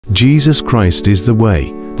Jesus Christ is the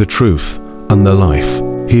way, the truth, and the life.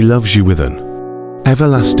 He loves you with an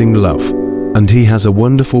everlasting love, and He has a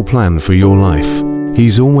wonderful plan for your life.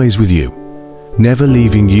 He's always with you, never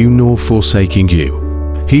leaving you nor forsaking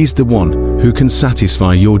you. He's the one who can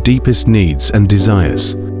satisfy your deepest needs and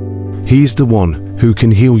desires. He's the one who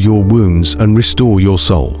can heal your wounds and restore your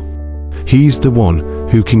soul. He's the one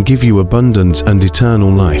who can give you abundant and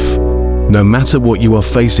eternal life. No matter what you are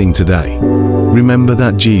facing today, remember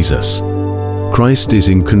that Jesus Christ is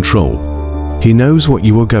in control. He knows what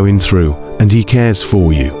you are going through, and He cares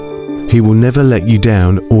for you. He will never let you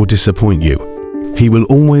down or disappoint you. He will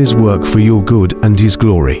always work for your good and His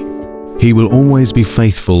glory. He will always be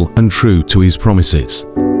faithful and true to His promises.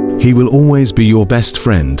 He will always be your best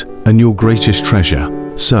friend and your greatest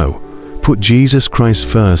treasure. So, put Jesus Christ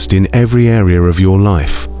first in every area of your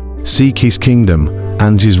life. Seek His kingdom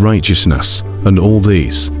and His righteousness, and all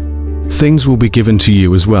these things will be given to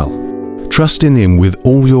you as well. Trust in Him with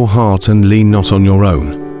all your heart and lean not on your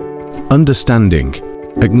own understanding.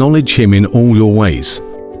 Acknowledge Him in all your ways,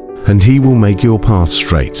 and He will make your path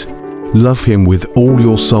straight. Love Him with all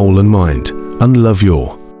your soul and mind, and love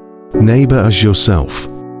your neighbor as yourself.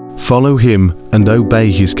 Follow Him and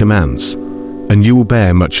obey His commands, and you will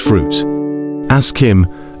bear much fruit. Ask Him,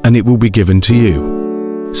 and it will be given to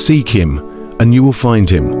you. Seek Him, and you will find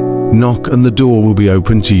Him. Knock, and the door will be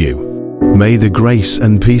opened to you. May the grace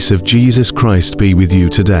and peace of Jesus Christ be with you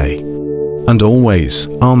today and always.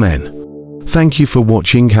 Amen. Thank you for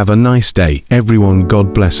watching. Have a nice day, everyone.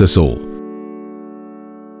 God bless us all.